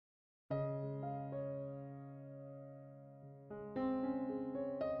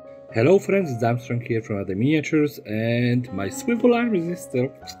Hello friends, it's Armstrong here from Other Miniatures, and my swivel arm is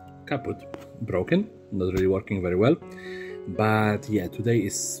still kaput, broken, not really working very well. But yeah, today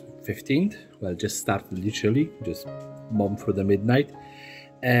is 15th, well, just started literally, just bomb through the midnight.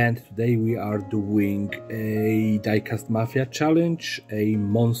 And today we are doing a Diecast Mafia challenge, a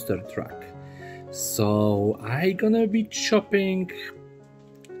monster truck. So I'm gonna be chopping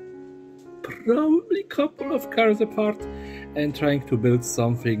probably a couple of cars apart and trying to build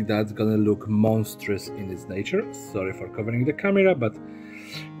something that's gonna look monstrous in its nature. Sorry for covering the camera, but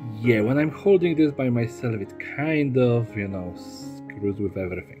yeah, when I'm holding this by myself, it kind of, you know, screws with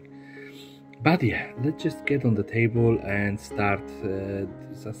everything. But yeah, let's just get on the table and start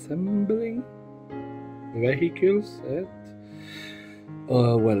disassembling vehicles and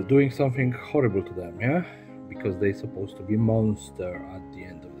well, doing something horrible to them, yeah? Because they're supposed to be monster at the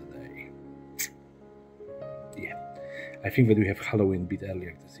end of the day. Yeah, I think that we have Halloween a bit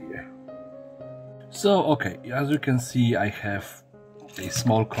earlier this year. So, okay, as you can see, I have a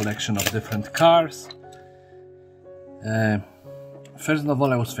small collection of different cars. First of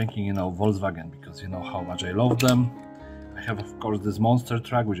all, I was thinking, you know, Volkswagen, because you know how much I love them. I have, of course, this monster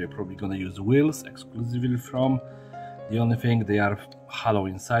truck, which I'm probably gonna use wheels exclusively from. The only thing, they are hollow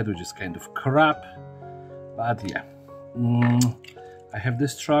inside, which is kind of crap. But yeah, I have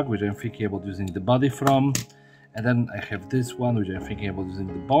this truck, which I'm thinking about using the body from. And then I have this one, which I'm thinking about using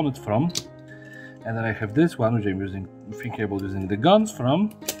the bonnet from. And then I have this one, which I'm thinking about using the guns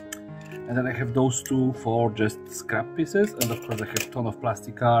from. And then I have those two for just scrap pieces. And of course I have a ton of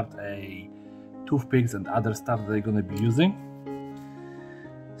plastic art, toothpicks and other stuff that I'm gonna be using.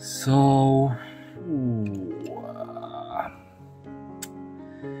 So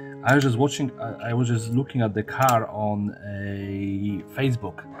I was just looking at the car on a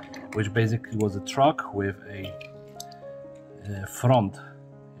Facebook, which basically was a truck with a front,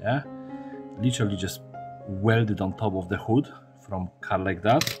 yeah, literally just welded on top of the hood from a car like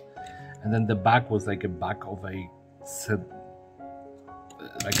that. And then the back was like a back of a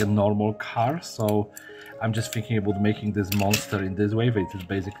normal car. So I'm just thinking about making this monster in this way. It is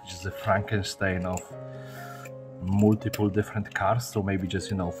basically just a Frankenstein of multiple different cars. So maybe just,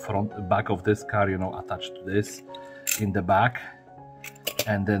 you know, back of this car, you know, attached to this in the back,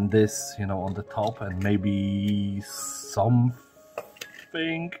 and then this, you know, on the top, and maybe something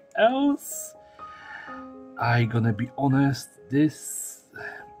else. I gonna be honest, this,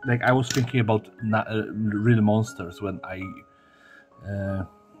 like, I was thinking about real monsters when I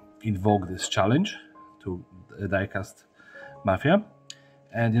invoked this challenge to Diecast Mafia.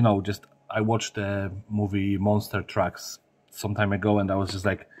 And you know, just I watched the movie Monster Trucks some time ago, and I was just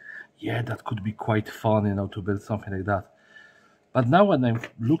like, yeah, that could be quite fun, you know, to build something like that. But now when I'm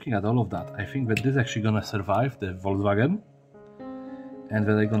looking at all of that, I think that this is actually gonna survive the Volkswagen, and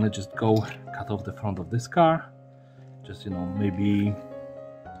then I'm gonna just go cut off the front of this car, just, you know, maybe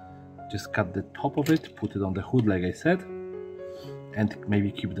just cut the top of it, put it on the hood like I said, and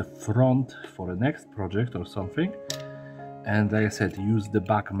maybe keep the front for the next project or something. And like I said, use the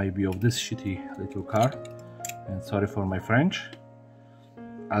back maybe of this shitty little car, and sorry for my French,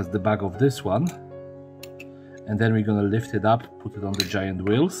 as the back of this one. And then we're gonna lift it up, put it on the giant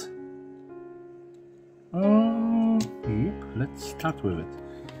wheels. Yep, let's start with it.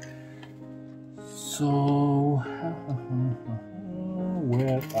 So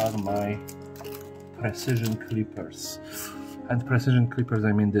where are my precision clippers? And precision clippers,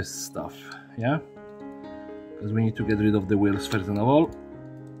 I mean this stuff, yeah? Because we need to get rid of the wheels first of all.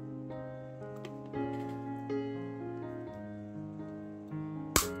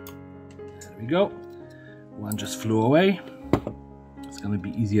 There we go. One just flew away. It's gonna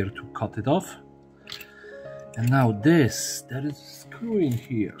be easier to cut it off. And now this, there is a screw in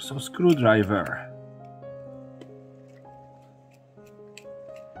here, so screwdriver.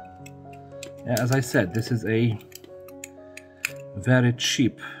 Yeah, as I said, this is a very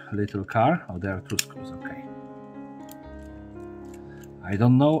cheap little car. Oh, there are two screws, okay. I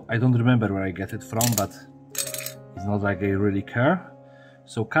don't know, I don't remember where I get it from, but it's not like I really care.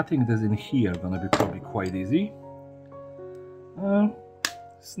 So cutting this in here gonna be probably quite easy.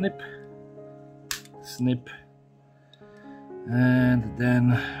 Snip, snip, and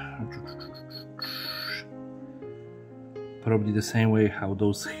then probably the same way how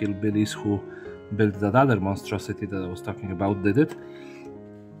those hillbillies who built that other monstrosity that I was talking about did it.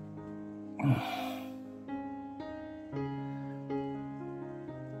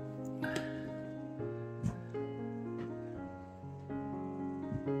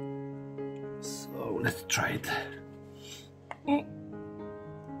 So let's try it.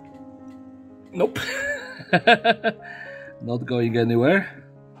 Nope. Not going anywhere.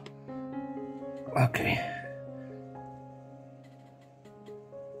 Okay.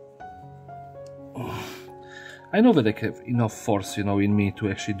 I know that I have enough force, you know, in me to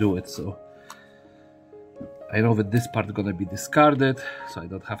actually do it, so I know that this part is gonna be discarded, so I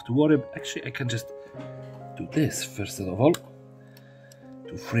don't have to worry. Actually, I can just do this first of all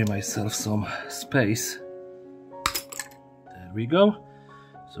to free myself some space. There we go.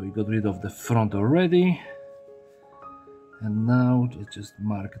 So we got rid of the front already, and now just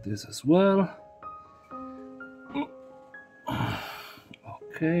mark this as well.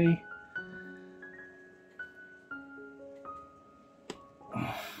 Okay.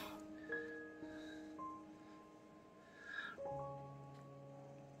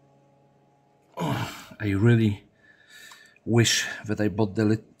 I really wish that I bought the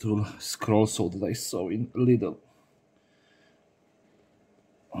little scroll saw that I saw in Lidl.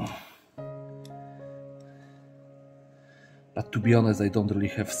 But to be honest, I don't really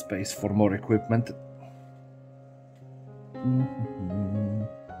have space for more equipment.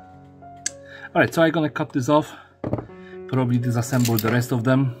 Alright, so I'm gonna cut this off, probably disassemble the rest of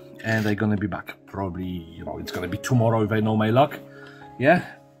them, and I'm gonna be back. Probably, you know, it's gonna be tomorrow if I know my luck. Yeah?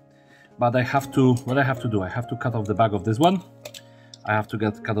 But I have to, what I have to do, I have to cut off the back of this one. I have to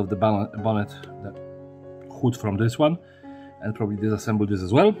cut off the bonnet, the hood from this one, and probably disassemble this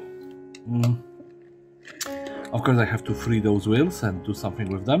as well. Of course, I have to free those wheels and do something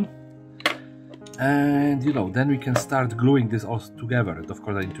with them. And, you know, then we can start gluing this all together. And of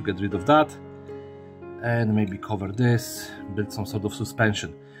course, I need to get rid of that. And maybe cover this, build some sort of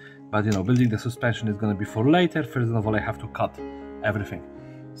suspension. But, you know, building the suspension is going to be for later. First of all, I have to cut everything.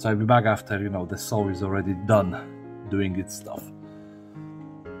 So I'll be back after, you know, the saw is already done doing its stuff.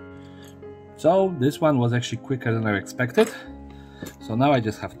 So this one was actually quicker than I expected. So now I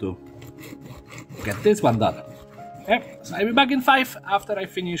just have to get this one done. Yeah, so I'll be back in 5 after I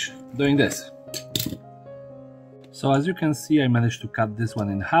finish doing this. So as you can see, I managed to cut this one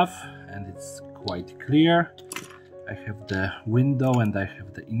in half, and it's quite clear. I have the window and I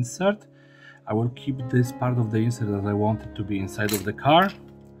have the insert. I will keep this part of the insert as I want it to be inside of the car.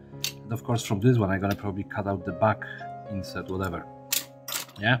 And of course, from this one, I'm gonna probably cut out the back insert, whatever.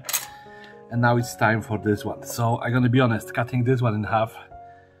 Yeah. And now it's time for this one. So I'm gonna be honest, cutting this one in half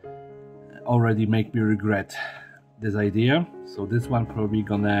already make me regret this idea. So this one probably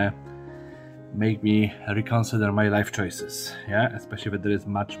gonna make me reconsider my life choices. Yeah, especially if there is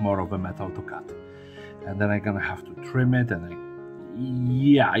much more of a metal to cut. And then I'm gonna have to trim it, and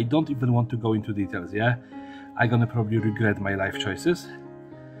I don't even want to go into details. Yeah, I'm gonna probably regret my life choices.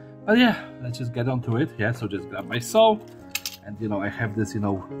 But yeah, let's just get on to it. Yeah, so just grab my saw, and you know, I have this, you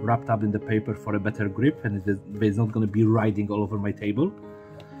know, wrapped up in the paper for a better grip, and it's not gonna be riding all over my table.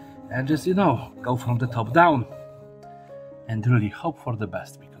 And just, you know, go from the top down and really hope for the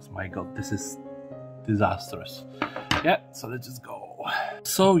best, because my god, this is disastrous. Yeah, so let's just go.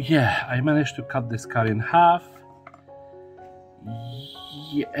 So yeah, I managed to cut this car in half.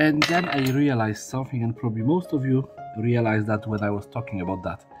 Yeah, and then I realized something, and probably most of you realized that when I was talking about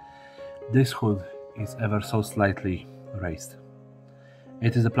that. This hood is ever so slightly raised.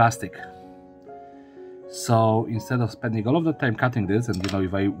 It is a plastic. So instead of spending all of the time cutting this, and you know,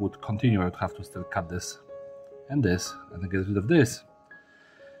 if I would continue, I would have to still cut this, and then get rid of this.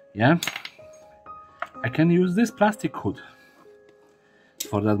 Yeah, I can use this plastic hood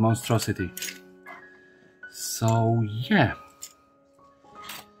for that monstrosity. So yeah,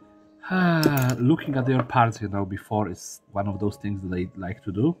 looking at your parts, you know, before is one of those things that I like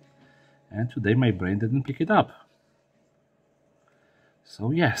to do, and today my brain didn't pick it up.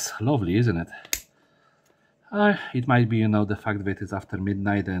 So yes, lovely, isn't it? It might be, you know, the fact that it's after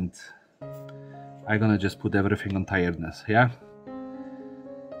midnight and I'm gonna just put everything on tiredness, yeah?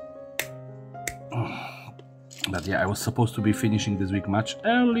 But yeah, I was supposed to be finishing this week much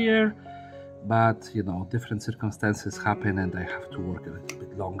earlier, but, you know, different circumstances happen and I have to work a little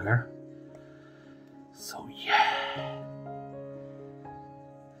bit longer. So yeah.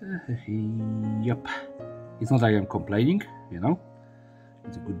 Yep. It's not like I'm complaining, you know?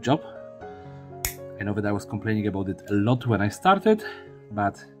 It's a good job. I know that I was complaining about it a lot when I started,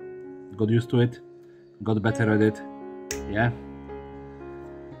 but got used to it, got better at it, yeah?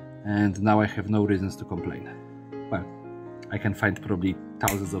 And now I have no reasons to complain. Well, I can find probably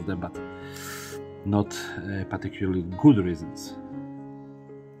thousands of them, but not particularly good reasons.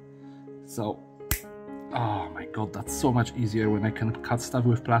 So, oh my god, that's so much easier when I can cut stuff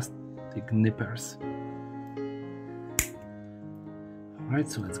with plastic nippers. Alright,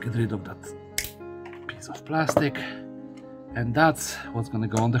 so let's get rid of that piece of plastic, and that's what's gonna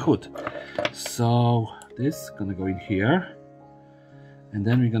go on the hood. So this is gonna go in here, and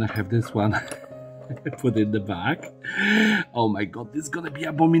then we're gonna have this one Put it in the back. Oh my god, this is gonna be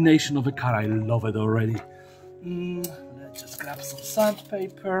abomination of a car. I love it already. Let's just grab some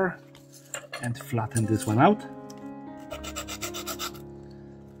sandpaper and flatten this one out.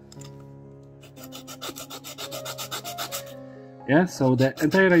 Yeah, so the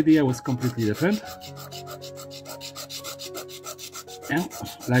entire idea was completely different. Yeah,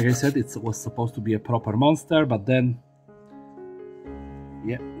 like I said, it was supposed to be a proper monster, but then,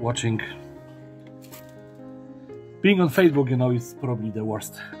 yeah, being on Facebook, you know, is probably the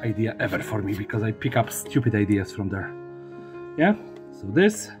worst idea ever for me, because I pick up stupid ideas from there. Yeah, so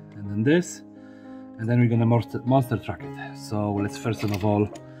this, and then this, and then we're gonna monster truck it. So let's first of all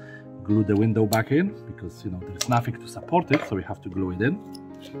glue the window back in, because, you know, there's nothing to support it, so we have to glue it in.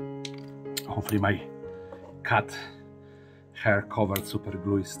 Hopefully my cat hair covered super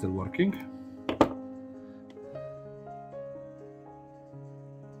glue is still working.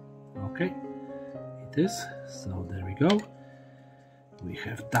 Okay, it is. So there we go. We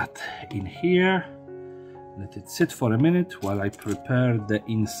have that in here. Let it sit for a minute while I prepare the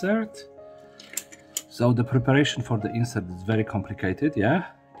insert. So the preparation for the insert is very complicated, yeah.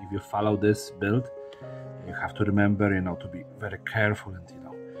 If you follow this build, you have to remember, you know, to be very careful and, you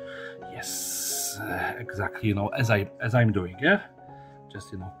know, yes, exactly, you know, as I'm doing, yeah.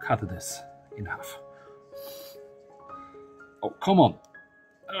 Just, you know, cut this in half. Oh, come on.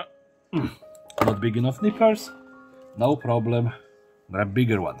 Not big enough nippers? No problem. Grab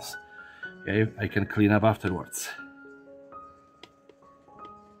bigger ones. Okay, I can clean up afterwards.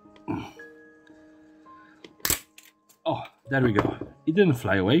 Oh, there we go. It didn't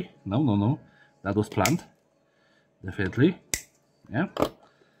fly away. No. That was planned. Definitely. Yeah.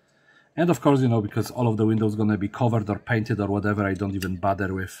 And of course, you know, because all of the windows gonna be covered or painted or whatever, I don't even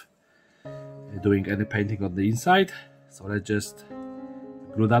bother with doing any painting on the inside. So let's just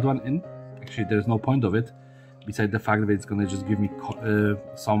glue that one in. Actually, there's no point of it, besides the fact that it's gonna just give me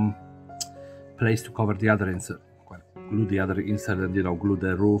some place to cover the other insert. Well, glue the other insert and, you know, glue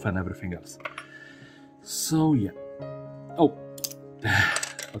the roof and everything else. So yeah. Oh,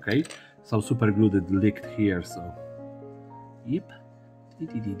 okay. Some super glue that leaked here. So, yep.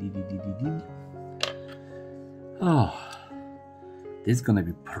 Oh, this is gonna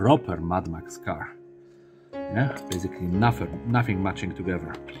be proper Mad Max car. Yeah, basically nothing matching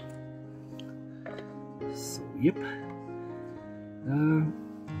together. So yep,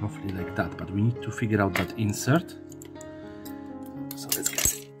 roughly like that. But we need to figure out that insert. So let's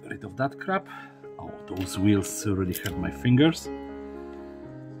get rid of that crap. Oh, those wheels really hurt my fingers.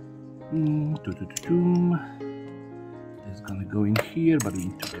 It's gonna go in here, but we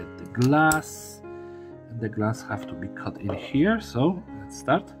need to get the glass, and the glass have to be cut in here. So let's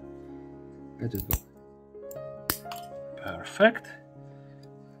start. Let's just go. Perfect.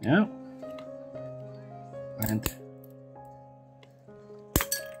 Yeah. And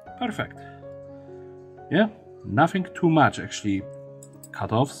perfect. Yeah, nothing too much actually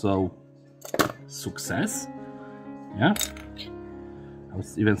cut off, so success. Yeah, I would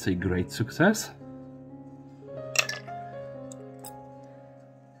even say great success.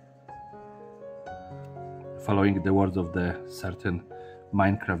 Following the words of the certain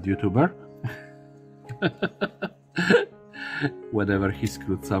Minecraft YouTuber. Whenever he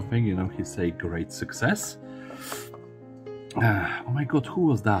screwed something, you know, he say great success. Oh my god, who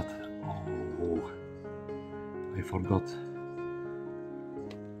was that? Oh, I forgot.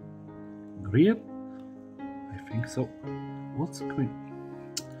 Green? I think so. What's going?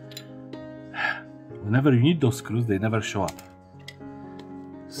 Whenever you need those screws, they never show up.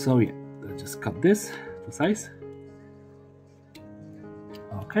 So yeah, let's just cut this to size.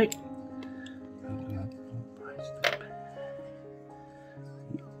 Okay.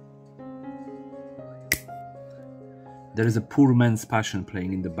 There is a poor man's passion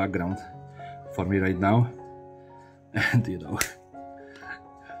playing in the background for me right now, and you know,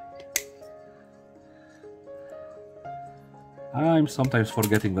 I'm sometimes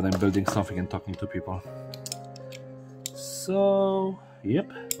forgetting when I'm building something and talking to people. So, yep,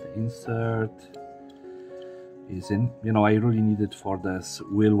 the insert is in. You know, I really need it for this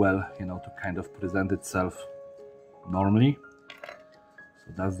wheel well, you know, to kind of present itself normally.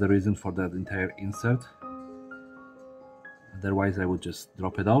 So that's the reason for that entire insert. Otherwise I would just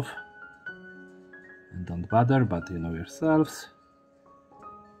drop it off and don't bother, but you know yourselves.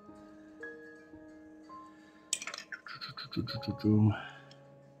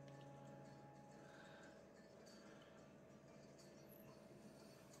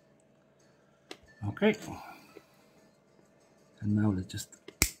 Okay, and now let's just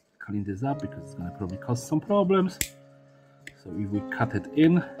clean this up because it's gonna probably cause some problems. So if we cut it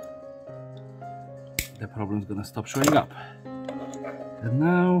in the problem's gonna stop showing up. And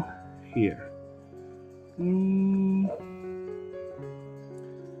now here.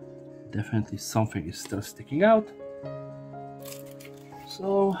 Definitely something is still sticking out.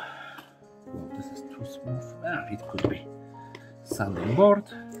 So, well, this is too smooth. It could be sanding board,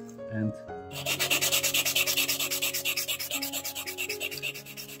 and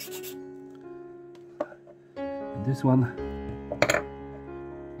this one,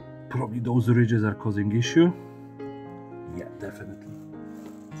 probably those ridges are causing issue. Yeah, definitely.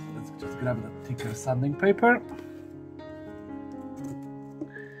 So let's just grab the thicker sanding paper.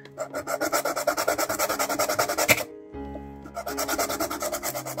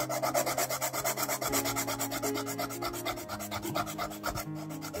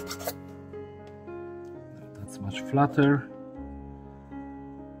 That's much flatter.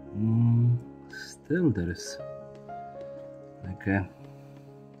 Still there is like a...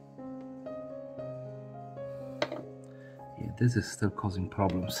 Yeah, this is still causing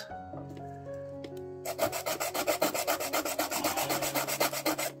problems.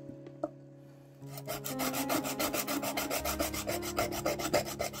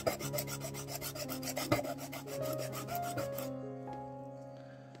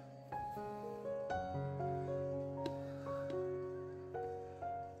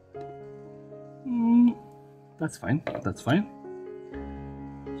 That's fine, that's fine.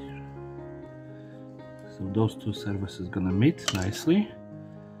 So those two surfaces gonna meet nicely.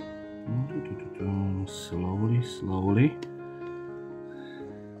 Slowly, slowly.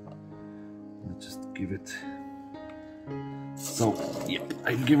 Let's just give it. So, yeah,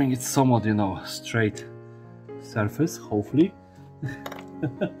 I'm giving it somewhat, you know, straight surface, hopefully.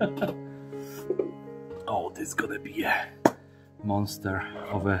 Oh, this is gonna be a monster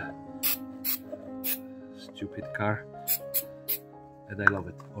of a stupid car, and I love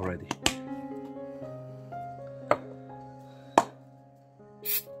it already.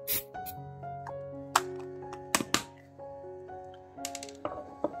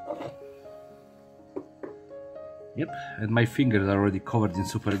 Yep, and my fingers are already covered in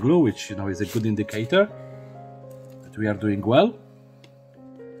super glue, which, you know, is a good indicator that we are doing well.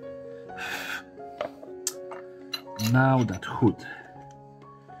 Now that hood,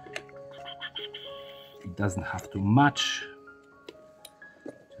 it doesn't have to match,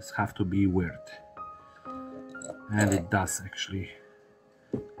 just have to be weird, and it does actually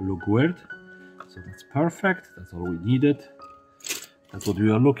look weird, so that's perfect. That's all we needed. That's what we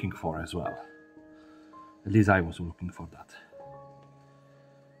were looking for as well. At least I was looking for that.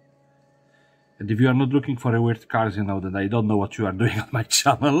 And if you are not looking for a weird cars, you know that I don't know what you are doing on my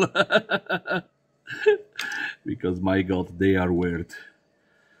channel. Because my god, they are weird.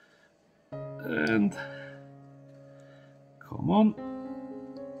 And come on.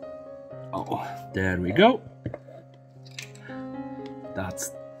 Oh, there we go.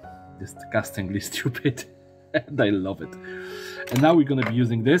 That's disgustingly stupid. And I love it. And now we're gonna be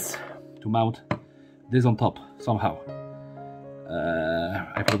using this to mount this on top somehow.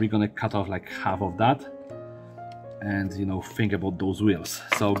 I'm probably gonna cut off like half of that and, you know, think about those wheels.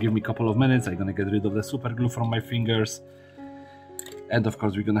 So give me a couple of minutes. I'm gonna get rid of the super glue from my fingers, and of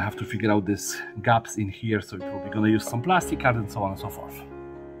course we're gonna have to figure out these gaps in here, so we're probably gonna use some plastic card and so on and so forth.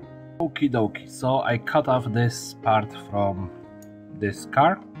 Okie dokie, so I cut off this part from this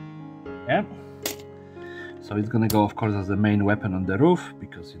car. Yeah, so it's gonna go, of course, as the main weapon on the roof,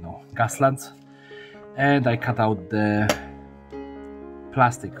 because, you know, gas lamps. And I cut out the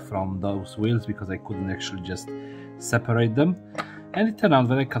plastic from those wheels because I couldn't actually just separate them, and it turned out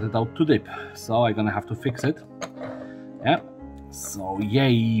that I cut it out too deep, so I'm gonna have to fix it. Yeah, so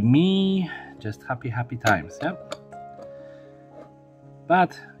yay me, just happy times. Yeah,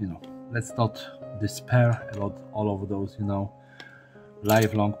 but, you know, let's not despair about all of those, you know,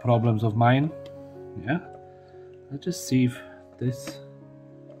 lifelong problems of mine. Yeah, let's just see if this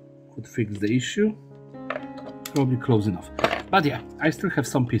could fix the issue. Probably close enough, but yeah, I still have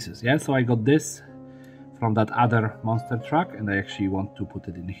some pieces. Yeah, so I got this from that other monster truck, and I actually want to put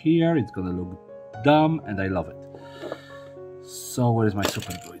it in here. It's gonna look dumb, and I love it. So where is my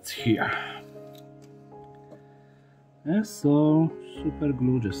super glue? It's here. Yeah, so super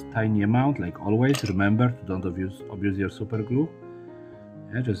glue, just tiny amount, like always. Remember to don't abuse your super glue.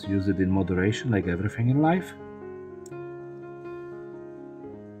 Yeah, just use it in moderation, like everything in life.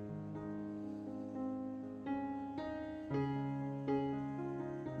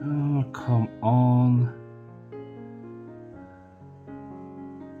 Oh, come on.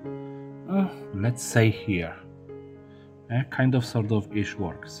 Let's say here. Kind of, sort of ish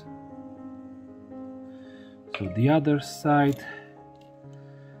works. So the other side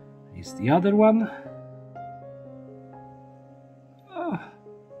is the other one.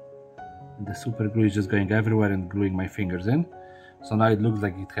 The super glue is just going everywhere and gluing my fingers in. So now it looks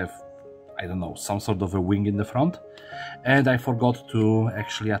like it have, I don't know, some sort of a wing in the front. And I forgot to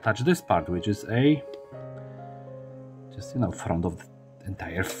actually attach this part, which is a just, you know, front of the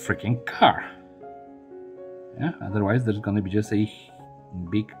entire freaking car. Yeah, otherwise there's gonna be just a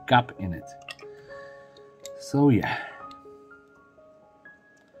big gap in it. So yeah,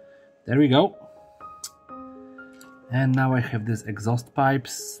 there we go. And now I have these exhaust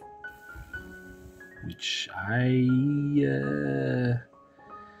pipes, which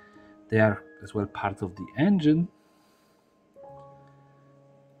they are as well part of the engine.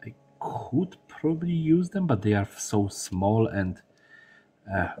 I could probably use them, but they are so small and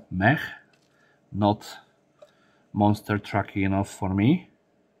meh, not monster trucky enough for me.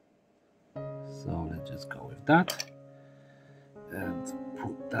 So let's just go with that and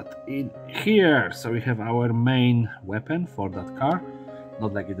put that in here. So we have our main weapon for that car.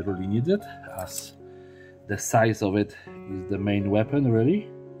 Not like it really needs it, as the size of it is the main weapon, really.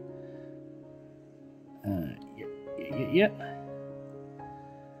 Yeah.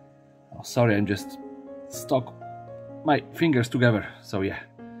 Oh, sorry, I'm just stuck my fingers together. So yeah,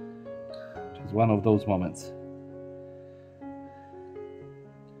 just one of those moments.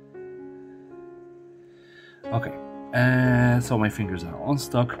 Okay, so my fingers are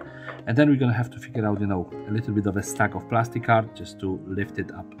unstuck, and then we're gonna have to figure out, you know, a little bit of a stack of plastic art just to lift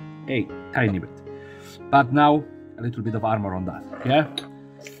it up a tiny bit. But now a little bit of armor on that, yeah?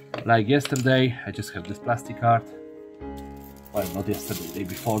 Like yesterday, I just have this plastic art. Well, not yesterday, the day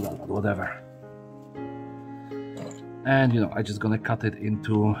before that, but whatever. And, you know, I just gonna cut it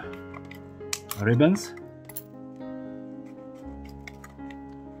into ribbons.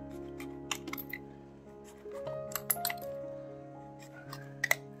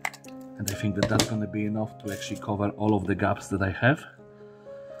 And I think that that's gonna be enough to actually cover all of the gaps that I have.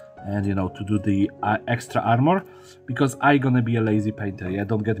 And, you know, to do the extra armor, because I'm gonna be a lazy painter. Yeah,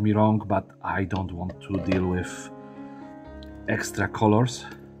 don't get me wrong, but I don't want to deal with extra colors.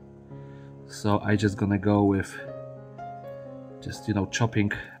 So I just gonna go with just, you know,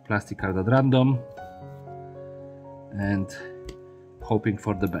 chopping plastic art at random and hoping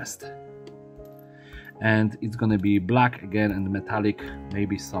for the best. And it's gonna be black again and metallic,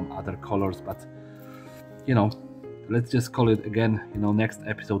 maybe some other colors, but, you know, let's just call it again, you know, next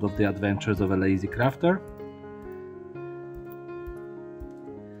episode of the Adventures of a Lazy Crafter.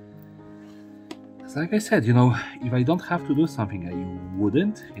 So like I said, you know, if I don't have to do something, I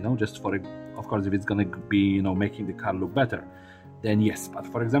wouldn't, you know, just for, of course, if it's gonna be, you know, making the car look better, then yes. But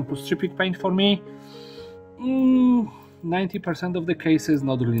for example, stripping paint for me, 90% of the cases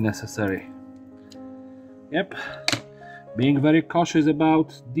not really necessary. Yep, being very cautious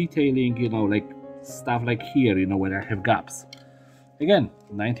about detailing, you know, like stuff like here, you know, where I have gaps. Again,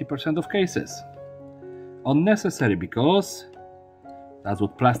 90% of cases unnecessary, because that's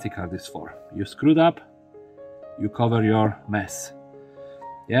what plastic art is for. You screwed up, you cover your mess.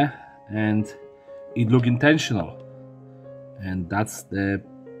 Yeah, and it look intentional. And that's the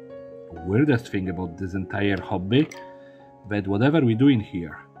weirdest thing about this entire hobby, that whatever we do in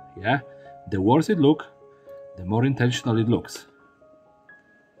here, yeah, the worse it look, the more intentional it looks.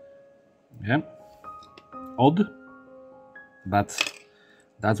 Yeah, odd, but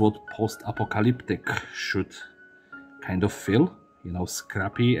that's what post-apocalyptic should kind of feel, you know,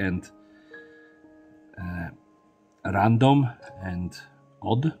 scrappy and random and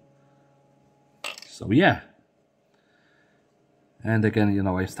odd. So yeah. And again, you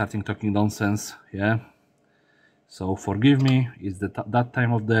know, I'm starting talking nonsense, yeah. So forgive me, it's that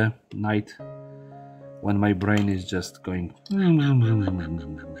time of the night when my brain is just going.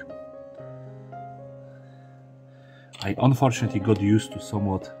 I unfortunately got used to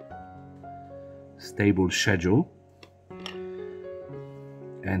somewhat stable schedule,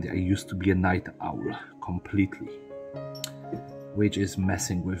 and I used to be a night owl completely, which is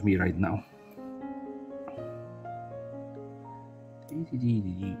messing with me right now.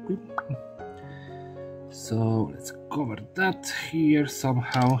 So let's cover that here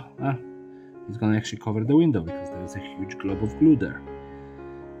somehow. It's gonna actually cover the window because there is a huge glob of glue there.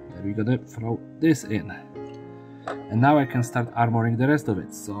 Then we're gonna throw this in. And now I can start armoring the rest of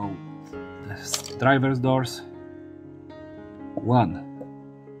it. So the driver's doors. 1,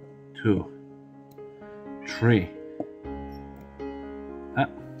 2, 3.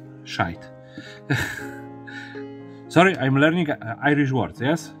 Shite. Sorry, I'm learning Irish words,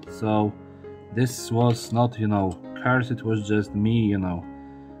 yes? So this was not, you know, curse, it was just me, you know,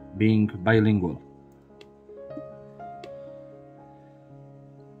 being bilingual.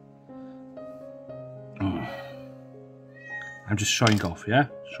 I'm just showing off, yeah?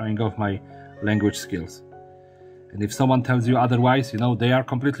 Showing off my language skills. And if someone tells you otherwise, you know, they are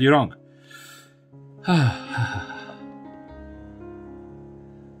completely wrong.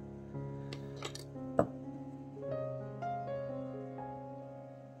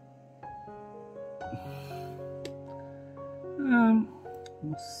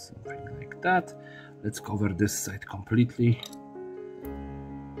 Something like that. Let's cover this side completely.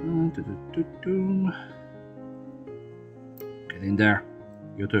 Get in there,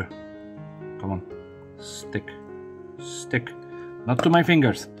 you too. Come on, stick, not to my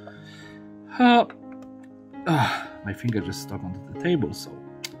fingers. My finger just stuck onto the table, so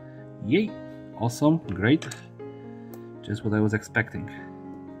yay, awesome, great, just what I was expecting.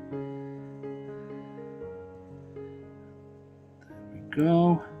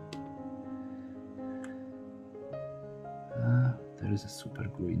 Go. There is a super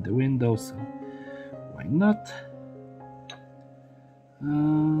glue in the window, so why not?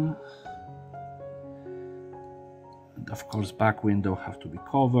 And of course, back window have to be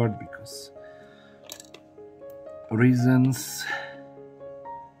covered because reasons.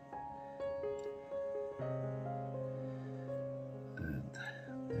 And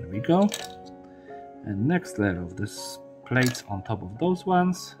there we go. And next layer of this plates on top of those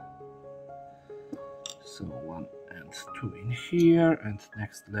ones. So 1 and 2 in here, and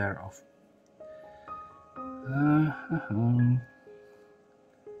next layer of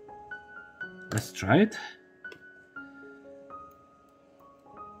let's try it.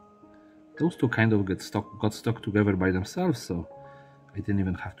 Those two kind of got stuck together by themselves, so I didn't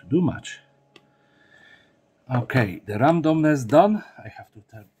even have to do much. Okay, the randomness done. I have to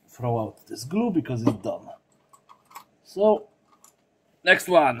throw out this glue because it's done. So, next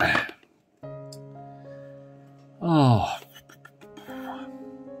one. Oh.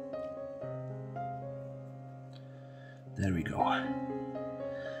 There we go.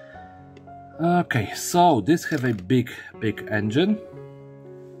 Okay, so this have a big engine.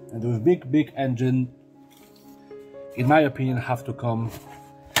 And with big engine, in my opinion, have to come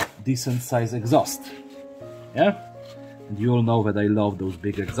decent size exhaust. Yeah? And you all know that I love those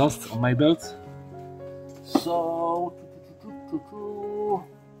big exhausts on my belts. So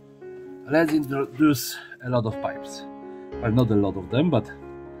let's introduce a lot of pipes. Well, not a lot of them, but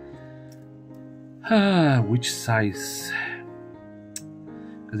which size?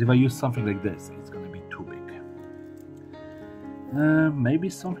 Because if I use something like this, it's gonna be too big. Maybe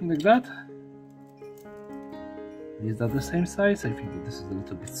something like that. Is that the same size? I think that this is a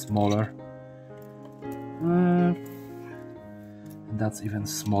little bit smaller. And that's even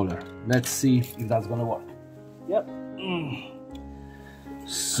smaller. Let's see if that's gonna work. Yep.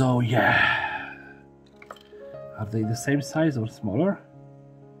 So yeah, are they the same size or smaller?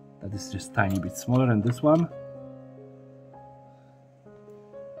 That is just tiny bit smaller than this one.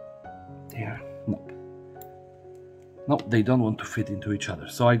 There, nope. Nope, they don't want to fit into each other.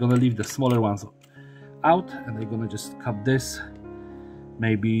 So I'm gonna leave the smaller ones out, and I'm gonna just cut this.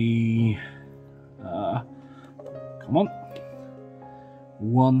 Maybe, come on.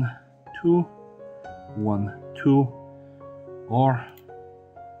 1, 2, 1, 2, or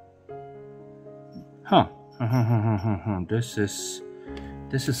this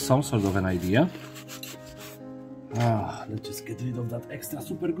is some sort of an idea. Let's just get rid of that extra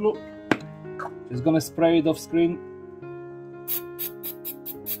super glue. Just gonna spray it off screen.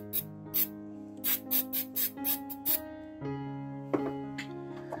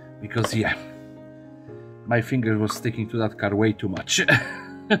 Because yeah, my finger was sticking to that car way too much.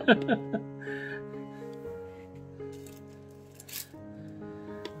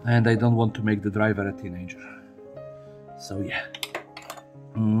 And I don't want to make the driver a teenager. So yeah.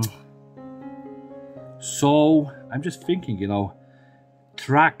 So I'm just thinking, you know,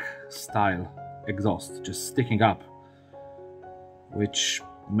 track style exhaust just sticking up, which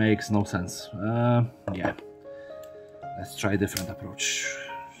makes no sense. Yeah, let's try a different approach.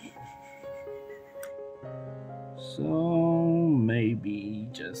 So maybe,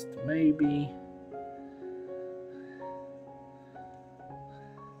 just maybe,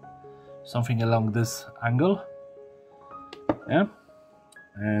 something along this angle. Yeah,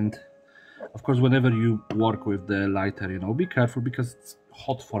 and of course, whenever you work with the lighter, you know, be careful because it's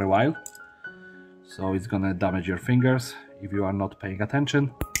hot for a while, so it's gonna damage your fingers if you are not paying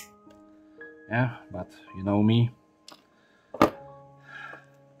attention. Yeah, but you know me.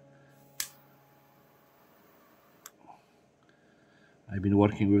 I've been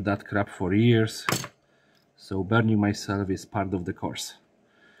working with that crap for years, so burning myself is part of the course.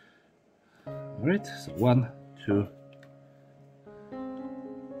 Alright, so 1, 2.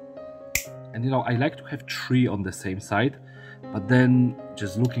 And you know, I like to have 3 on the same side. But then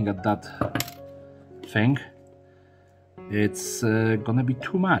just looking at that thing, it's gonna be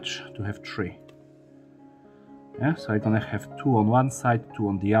too much to have 3. Yeah, so I'm gonna have 2 on one side, 2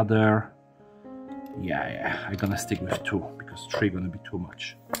 on the other. Yeah, I'm gonna stick with 2 because 3 gonna be too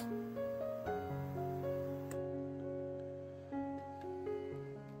much.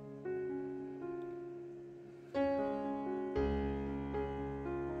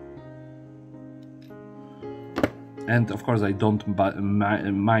 And of course I don't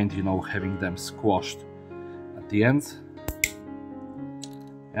mind, you know, having them squashed at the ends.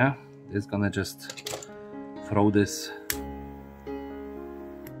 Yeah, it's gonna just throw this,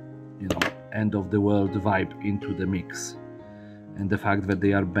 you know, end of the world vibe into the mix. And the fact that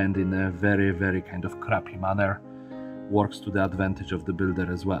they are bent in a very, very kind of crappy manner works to the advantage of the builder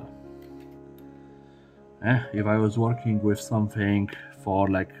as well. If I was working with something for,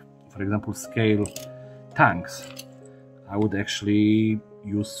 like, for example, scale tanks, I would actually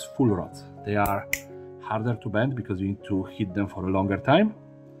use full rods. They are harder to bend because you need to hit them for a longer time.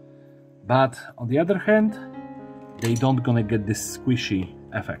 But on the other hand, they don't gonna get this squishy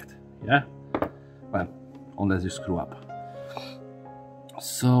effect, yeah? Well, unless you screw up.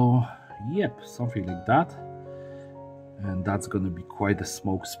 So, yep, something like that. And that's gonna be quite the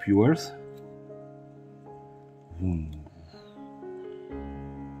smoke spewers.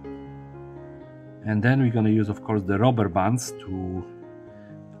 And then we're gonna use, of course, the rubber bands to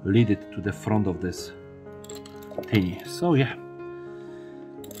lead it to the front of this thingy. So yeah,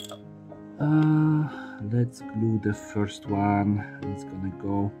 let's glue the first one. It's gonna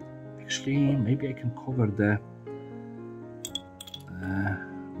go. Actually, maybe I can cover the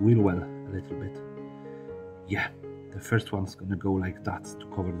wheel well a little bit. Yeah, the first one's gonna go like that to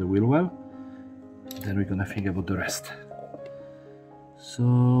cover the wheel well. Then we're gonna think about the rest.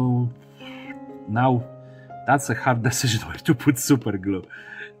 So now that's a hard decision where to put super glue,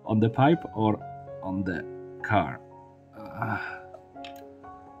 on the pipe or on the car.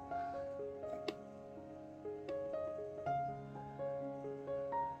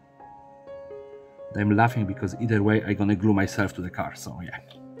 I'm laughing because either way I'm gonna glue myself to the car, so yeah.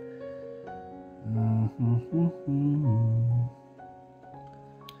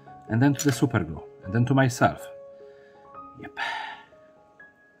 And then to the super glue, and then to myself. Yep.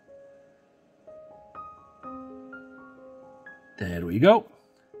 There we go.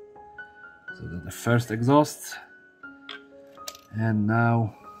 So that's the first exhaust. And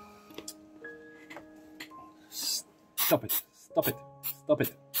now stop it, stop it, stop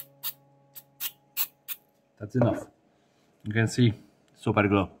it. That's enough. You can see super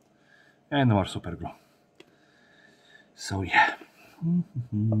glue and more super glue. So yeah.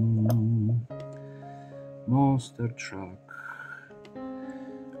 Monster truck.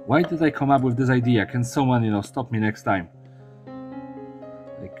 Why did I come up with this idea? Can someone, you know, stop me next time?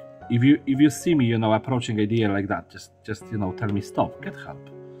 Like, if you see me, you know, approaching idea like that, just you know, tell me stop, get help.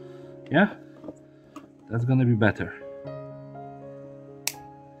 Yeah, that's gonna be better.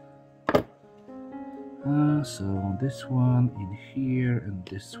 So this one in here and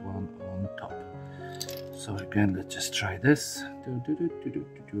this one on top. So again, let's just try this.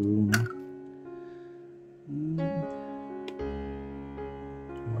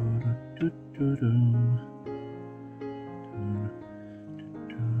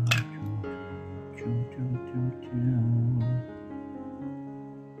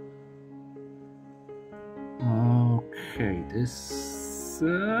 Okay, this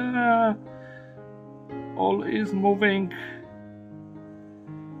all is moving.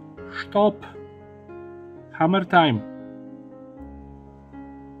 Stop. Hammer time.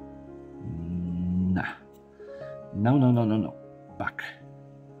 Nah. No, no, no, no, no. Back.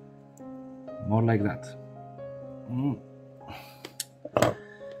 More like that.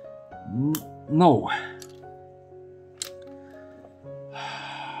 No.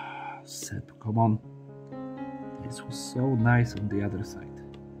 Seb, come on. This was so nice on the other side.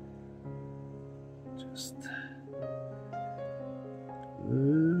 Just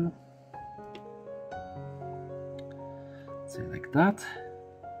say like that,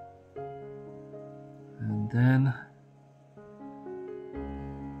 and then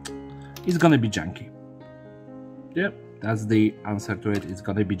it's gonna be junky. Yep, that's the answer to it. It's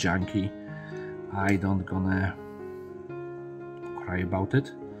gonna be junky. I don't gonna cry about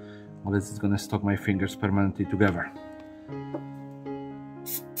it, unless it's gonna stuck my fingers permanently together.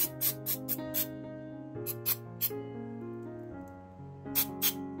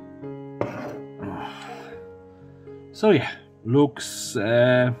 So yeah, looks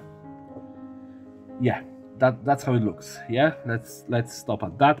yeah, that's how it looks. Yeah, let's stop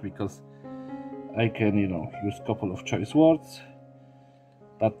at that, because I can, you know, use a couple of choice words,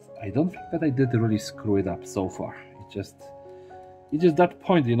 but I don't think that I did really screw it up so far. It's just that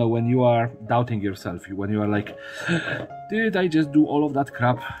point, you know, when you are doubting yourself, when you are like, did I just do all of that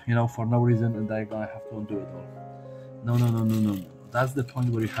crap, you know, for no reason, and I'm gonna have to undo it all? No. That's the point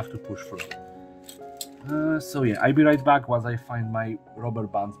where you have to push through. So yeah, I'll be right back once I find my rubber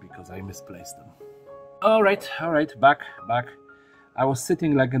bands because I misplaced them. All right, back. I was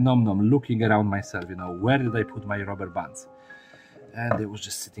sitting like a nom-nom, looking around myself, you know, where did I put my rubber bands? And it was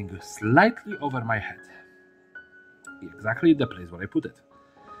just sitting slightly over my head. Exactly the place where I put it.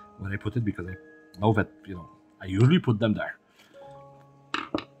 Because I know that, you know, I usually put them there.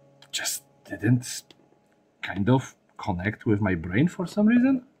 Just didn't kind of connect with my brain for some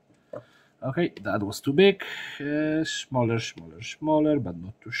reason. Okay, that was too big. Smaller, but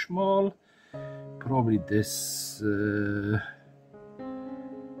not too small. Probably this...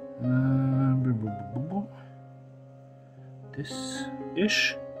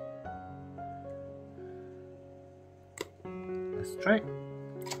 this-ish. Let's try.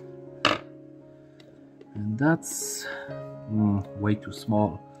 And that's way too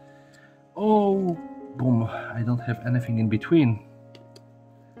small. Oh, boom, I don't have anything in between.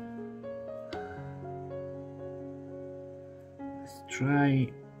 Let's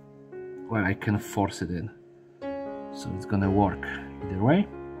try. Well, I can force it in, so it's gonna work either way.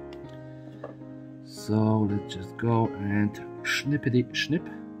 So let's just go and snippity snip.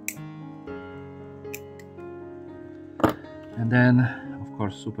 And then, of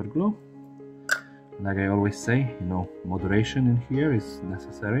course, super glue. Like I always say, you know, moderation in here is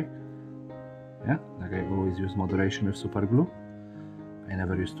necessary. Yeah, like I always use moderation with super glue. I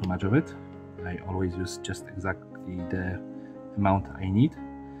never use too much of it. I always use just exactly the amount I need,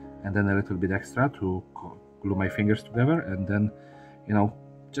 and then a little bit extra to glue my fingers together, and then, you know,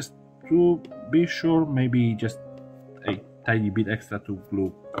 just to be sure, maybe just a tiny bit extra to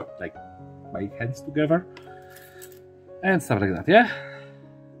glue like my hands together and stuff like that. Yeah.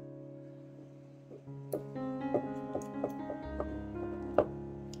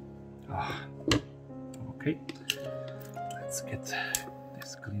 Okay, let's get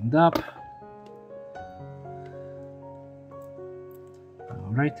this cleaned up.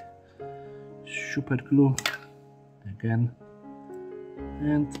 All right, super glue again,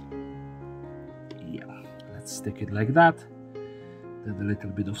 and yeah, let's stick it like that. Then a little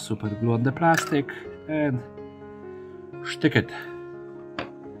bit of super glue on the plastic and stick it.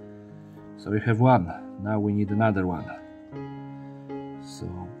 So we have one. Now we need another one. So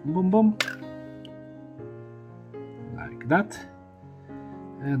boom, like that.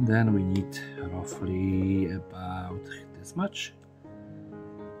 And then we need roughly about this much.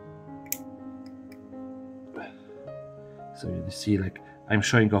 So you see, like, I'm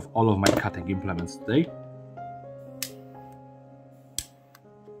showing off all of my cutting implements today.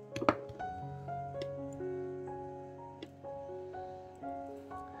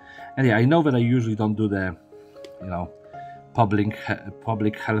 And yeah, I know that I usually don't do the, you know, public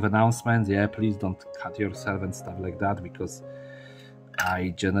health announcements. Yeah, please don't cut yourself and stuff like that, because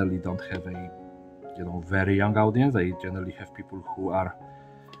I generally don't have a, you know, very young audience. I generally have people who are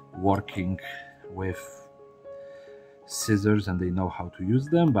working with scissors and they know how to use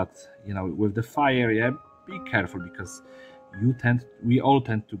them. But, you know, with the fire, yeah, be careful, because we all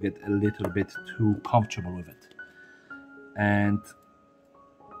tend to get a little bit too comfortable with it, and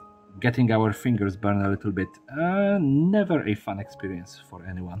getting our fingers burned a little bit, never a fun experience for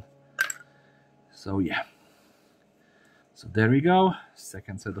anyone. So yeah, so there we go,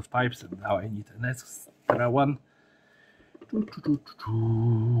 second set of pipes, and now I need an extra one.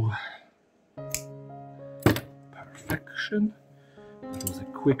 Perfection. That was a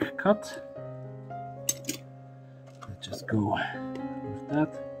quick cut. Let's just go with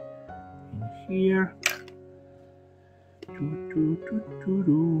that in here.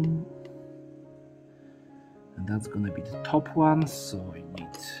 And that's gonna be the top one, so I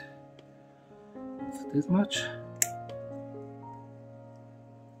need this much.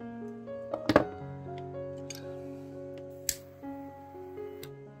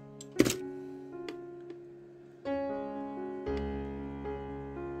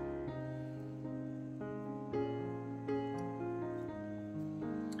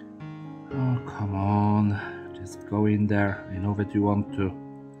 Oh, come on. Just go in there. I know that you want to.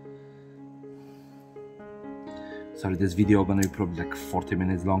 Sorry, this video gonna be probably like 40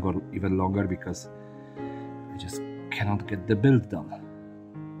 minutes long or even longer, because I just cannot get the build done.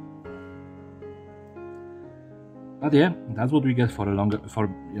 But yeah, that's what we get for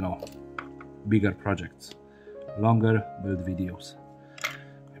you know, bigger projects. Longer build videos.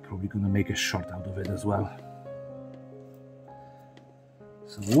 I probably gonna make a short out of it as well.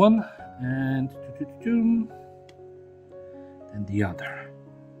 So one and and the other.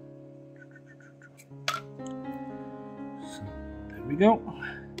 So there we go.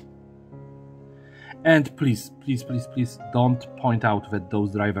 And please, please, please, please don't point out that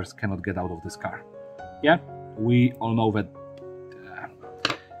those drivers cannot get out of this car. Yeah, we all know that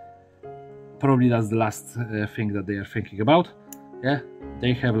probably that's the last thing that they are thinking about. Yeah,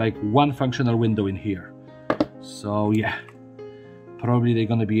 they have like one functional window in here. So yeah, probably they're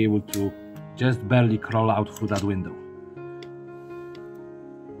gonna be able to just barely crawl out through that window.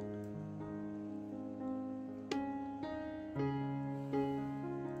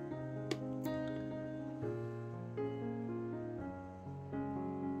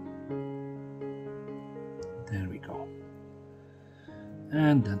 There we go.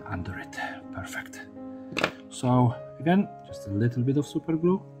 And then under it. Perfect. So again, just a little bit of super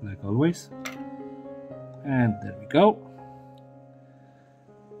glue, like always. And there we go.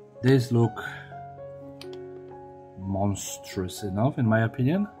 These look monstrous enough, in my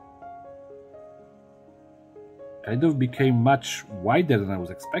opinion. Kind of became much wider than I was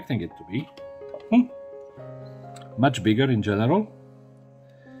expecting it to be. Much bigger in general.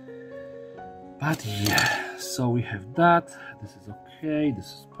 But yeah, so we have that. This is okay, this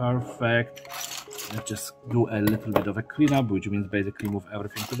is perfect. Let's just do a little bit of a cleanup, which means basically move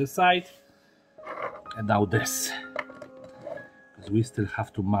everything to the side. And now this, because we still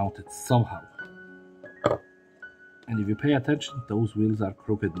have to mount it somehow. And if you pay attention, those wheels are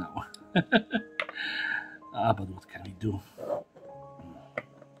crooked now. But what can we do?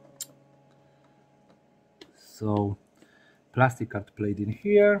 So, plastic card plate in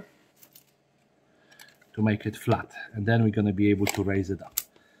here to make it flat, and then we're gonna be able to raise it up.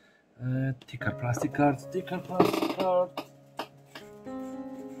 Thicker plastic card, thicker plastic card.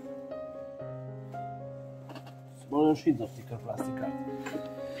 Smaller sheets of thicker plastic card.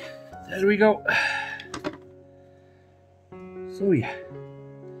 There we go. So yeah.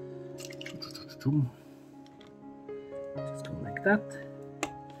 Just go like that.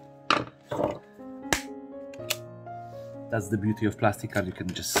 That's the beauty of plastic card, you can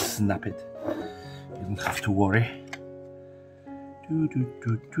just snap it. You don't have to worry.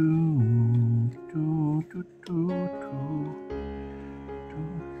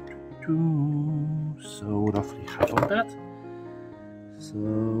 So roughly half of that. So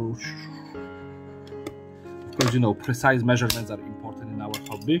of course, you know, precise measurements are important in our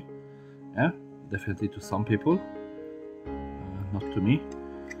hobby. Yeah, definitely to some people, not to me.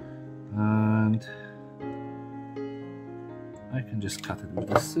 And I can just cut it with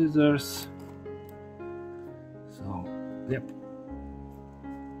the scissors. So, yep.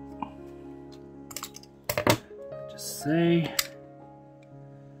 Just say.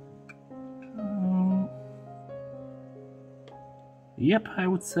 Yep, I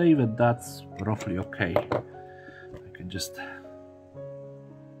would say that that's roughly okay. I can just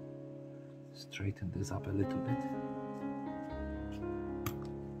straighten this up a little bit.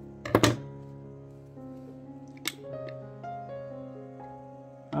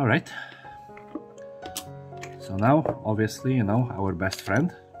 All right. So now, obviously, you know, our best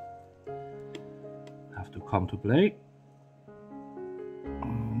friend have to come to play.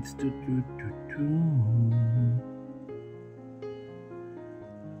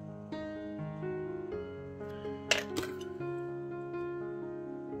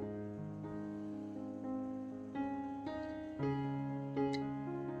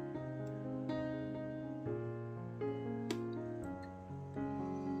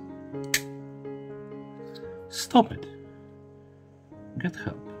 Stop it. Get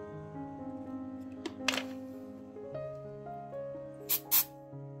help.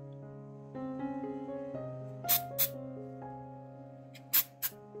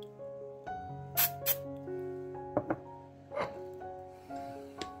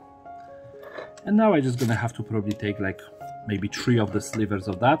 And now I'm just gonna have to probably take like maybe 3 of the slivers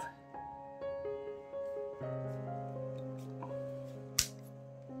of that.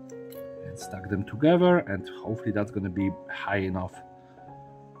 Stack them together, and hopefully that's going to be high enough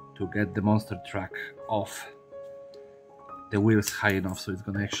to get the monster truck off the wheels high enough so it's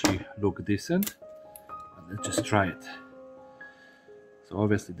going to actually look decent. But let's just try it. So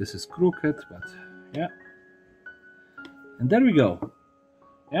obviously this is crooked, but yeah. And there we go.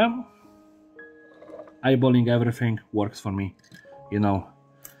 Yeah. Eyeballing everything works for me, you know,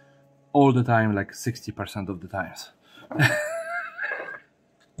 all the time, like 60% of the times.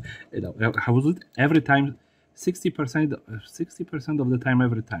 You know, how was it? Every time, 60% of the time,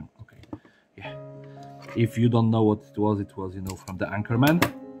 every time. Okay, yeah. If you don't know what it was, you know, from the Anchorman.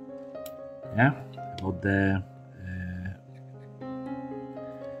 Yeah, about the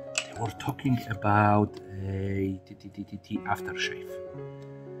they were talking about a aftershave.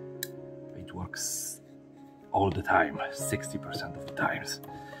 It works all the time, 60% of the times.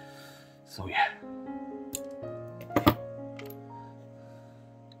 So yeah.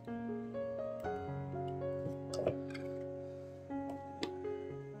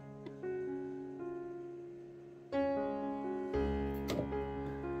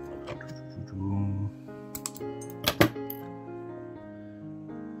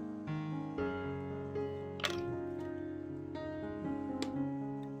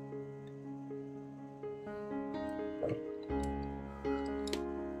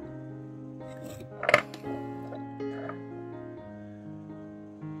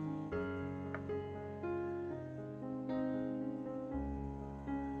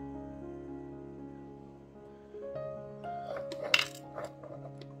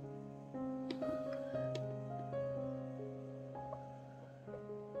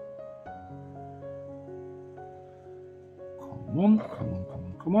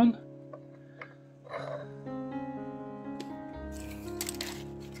 Come on.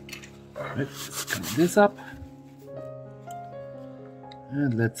 Let's clean this up.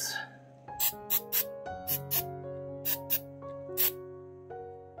 And let's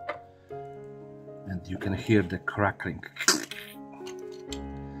and you can hear the crackling.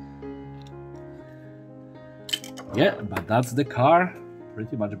 Yeah, but that's the car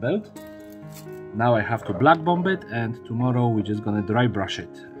pretty much built. Now I have to black bomb it, and tomorrow we're just gonna dry brush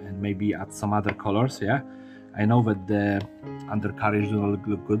it and maybe add some other colors. Yeah, I know that the undercarriage doesn't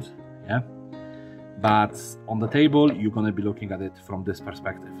look good. Yeah, but on the table you're gonna be looking at it from this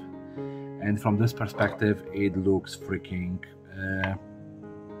perspective, and from this perspective it looks freaking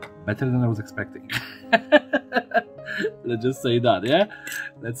better than I was expecting. Let's just say that. Yeah,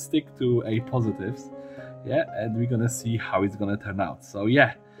 let's stick to a positives. Yeah, and we're gonna see how it's gonna turn out. So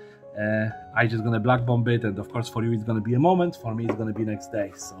yeah, I just gonna black bomb it, and of course for you it's gonna be a moment, for me it's gonna be next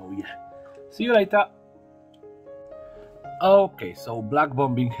day. So yeah, see you later. Okay, so black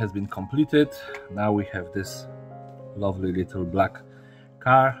bombing has been completed. Now we have this lovely little black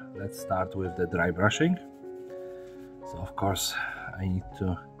car. Let's start with the dry brushing. So of course I need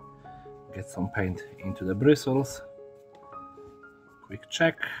to get some paint into the bristles. Quick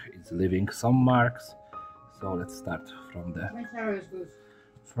check, it's leaving some marks. So let's start from the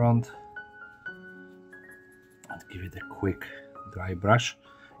front and give it a quick dry brush.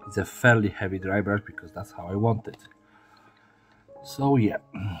 It's a fairly heavy dry brush because that's how I want it. So yeah,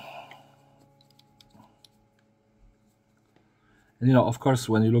 and you know, of course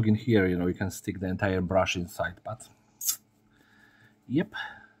when you look in here, you know, you can stick the entire brush inside, but yep,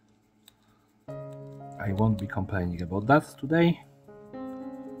 I won't be complaining about that today.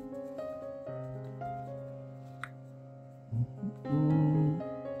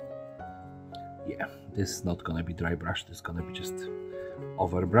 Yeah, this is not gonna be dry brushed, this is gonna be just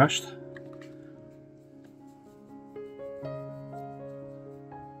over brushed.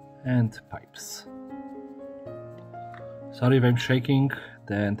 And pipes. Sorry if I'm shaking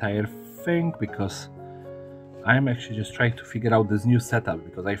the entire thing because I'm actually just trying to figure out this new setup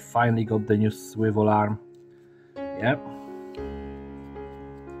because I finally got the new swivel arm. Yeah,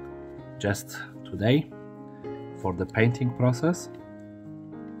 just today for the painting process.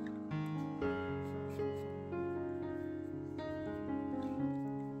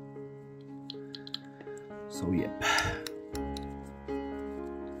 So yep.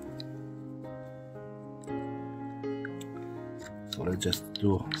 So let's just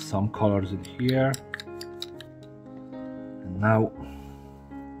do some colors in here. And now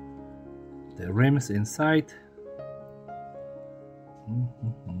the rims inside.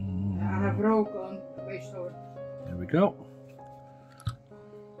 I have rook on waist door. There we go.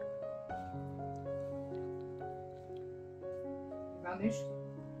 Vanished.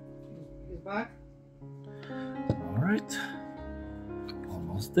 He's back. All right.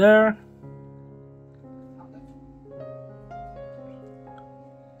 Almost there.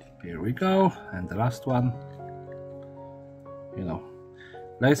 Here we go, and the last one. You know,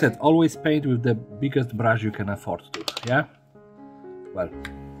 like I said, always paint with the biggest brush you can afford to, yeah? Well,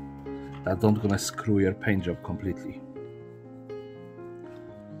 that's not gonna screw your paint job completely.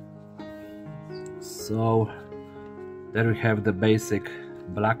 So, there we have the basic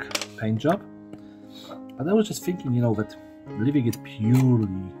black paint job. But I was just thinking, you know, that leaving it purely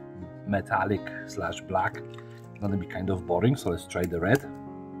metallic / black is gonna be kind of boring, so let's try the red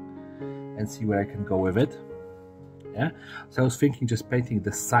and see where I can go with it. Yeah, so I was thinking just painting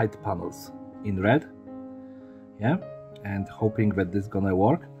the side panels in red, yeah, and hoping that this is gonna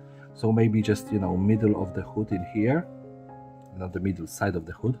work. So maybe just, you know, middle of the hood in here, not the middle side of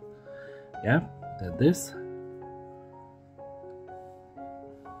the hood. Yeah, then this.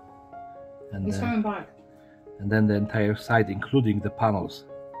 And He's coming back. And then the entire side, including the panels.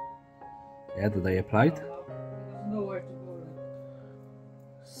 Yeah, that I applied. There's nowhere to go.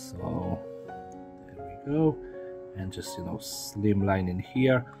 So there we go. And just, you know, slim line in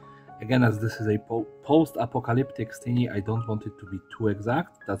here. Again, as this is a post-apocalyptic thingy, I don't want it to be too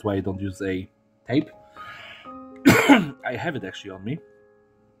exact. That's why I don't use a tape. I have it actually on me,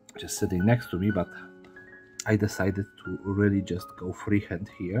 just sitting next to me, but I decided to really just go freehand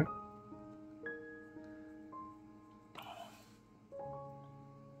here.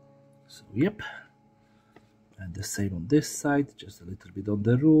 So yep, and the same on this side, just a little bit on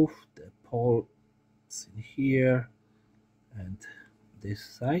the roof, the pole in here, and this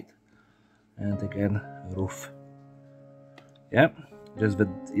side, and again roof. Yeah, just that,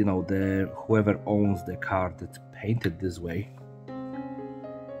 you know, the whoever owns the car that's painted this way,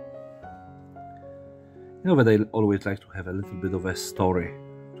 you know, that I always like to have a little bit of a story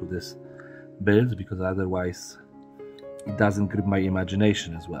to this build, because otherwise it doesn't grip my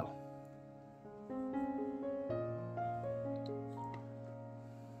imagination as well.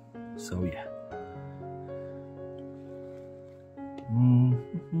 So yeah.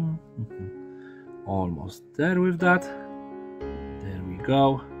 Almost there with that. There we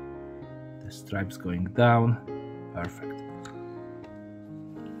go. The stripes going down. Perfect.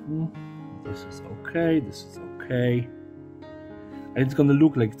 This is okay. This is okay. And it's gonna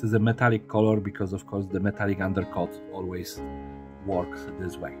look like it is a metallic color because, of course, the metallic undercoat always works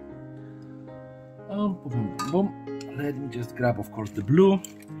this way. Boom, boom, boom. Let me just grab, of course, the blue,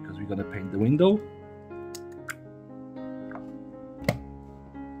 because we're gonna paint the window.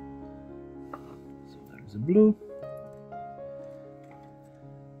 So there is a blue.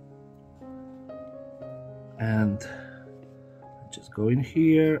 And just go in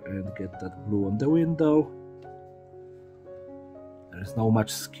here and get that blue on the window. There is not much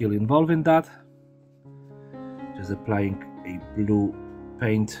skill involved in that. Just applying a blue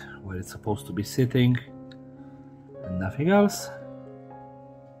paint where it's supposed to be sitting and nothing else.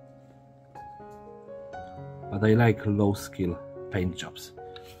 But I like low skill paint jobs.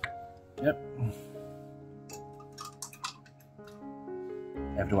 Yep.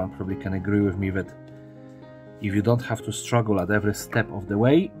 Everyone probably can agree with me that if you don't have to struggle at every step of the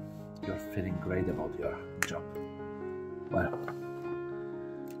way, you're feeling great about your job. Well,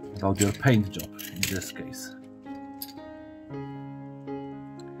 about your paint job in this case.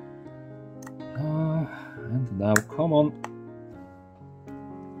 And now, come on.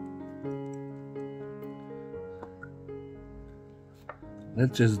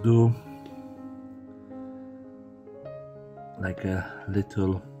 Let's just do like a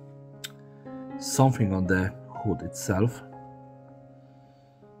little something on the hood itself.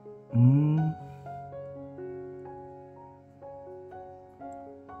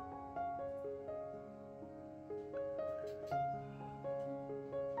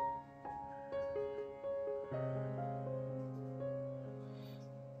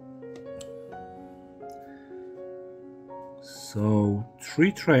 So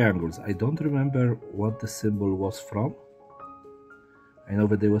 3 triangles. I don't remember what the symbol was from. I know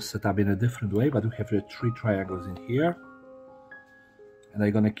that they were set up in a different way, but we have 3 triangles in here, and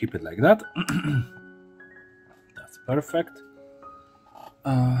I'm gonna keep it like that. That's perfect.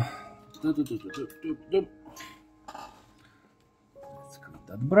 Let's clean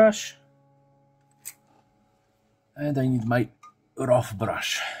that brush, and I need my rough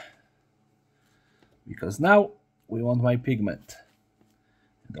brush, because now we want my pigment,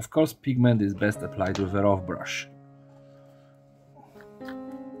 and of course pigment is best applied with a rough brush.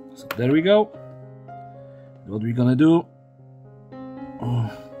 So there we go. What we're gonna do, I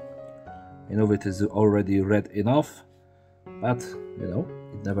know it is already red enough, but you know,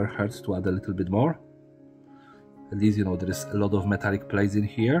 it never hurts to add a little bit more. At least, you know, there is a lot of metallic plates in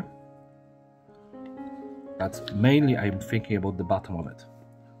here, but mainly I'm thinking about the bottom of it.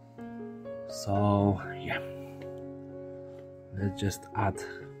 So yeah, let's just add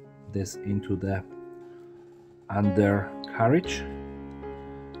this into the undercarriage.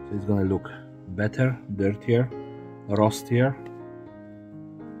 So it's gonna look better, dirtier, rustier.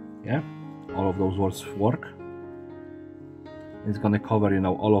 Yeah, all of those words work. It's gonna cover, you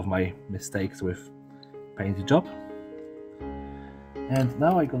know, all of my mistakes with paint job. And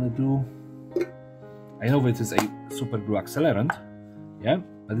now I'm gonna do, I know this is a super glue accelerant, yeah,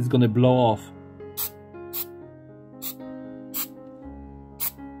 but it's gonna blow off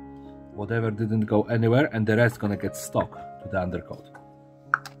whatever didn't go anywhere, and the rest gonna get stuck to the undercoat.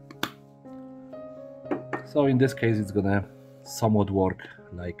 So in this case it's gonna somewhat work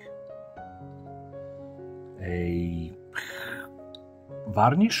like a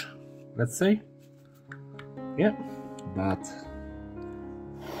varnish, let's say. Yeah, but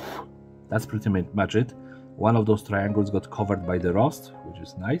that's pretty much it. One of those triangles got covered by the rust, which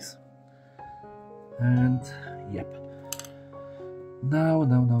is nice. And yep. Now,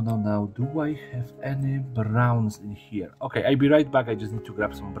 do I have any browns in here? Okay, I'll be right back. I just need to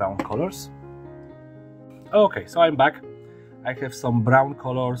grab some brown colors. Okay, so I'm back. I have some brown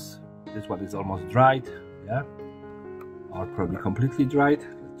colors. This one is almost dried, yeah, or probably completely dried.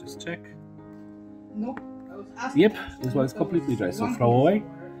 Let's just check. Nope. Yep, this one is completely dry, so throw away.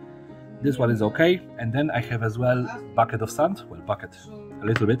 This one is okay, and then I have as well bucket of sand. Well, bucket, a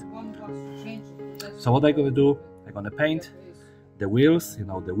little bit. So what I'm gonna do, I'm gonna paint the wheels, you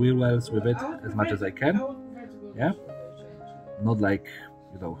know, the wheel wells with it as much as I can. Yeah, not like,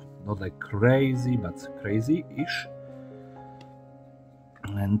 you know, not like crazy, but crazy-ish.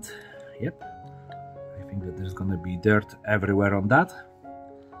 And yep, I think that there's gonna be dirt everywhere on that.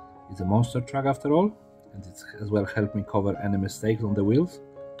 It's a monster truck after all, and it's as well helped me cover any mistakes on the wheels.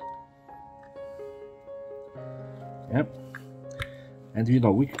 Yep, and you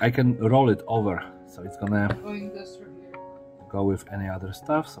know, I can roll it over, so it's gonna go with any other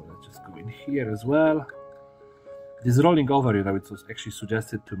stuff. So let's just go in here as well. This rolling over, you know, it was actually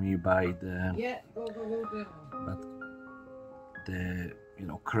suggested to me by the you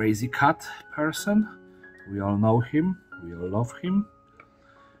know, crazy cat person. We all know him, we all love him.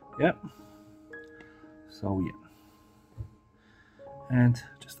 Yeah, so yeah, and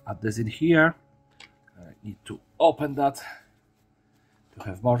just add this in here. I need to open that to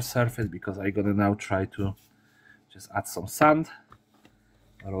have more surface, because I'm gonna now try to just add some sand,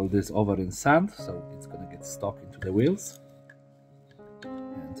 roll this over in sand, so it's gonna get stuck into the wheels.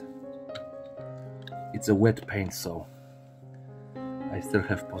 And it's a wet paint, so I still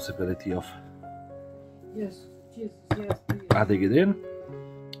have possibility of adding it in.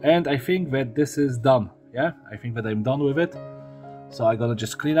 And I think that this is done. Yeah, I think that I'm done with it. So I'm gonna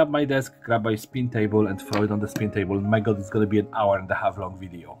just clean up my desk, grab my spin table and throw it on the spin table. My god, it's gonna be an hour-and-a-half long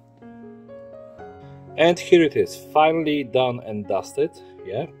video. And here it is, finally done and dusted.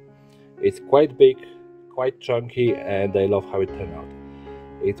 Yeah, it's quite big, quite chunky, and I love how it turned out.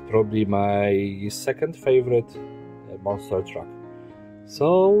 It's probably my second favorite monster truck.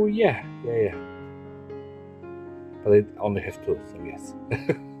 So yeah. But I only have two, so yes.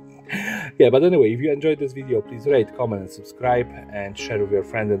 Yeah, but anyway, if you enjoyed this video, please rate, comment and subscribe, and share with your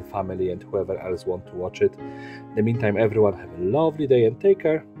friends and family and whoever else want to watch it. In the meantime, everyone have a lovely day and take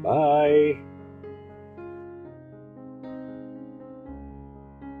care. Bye.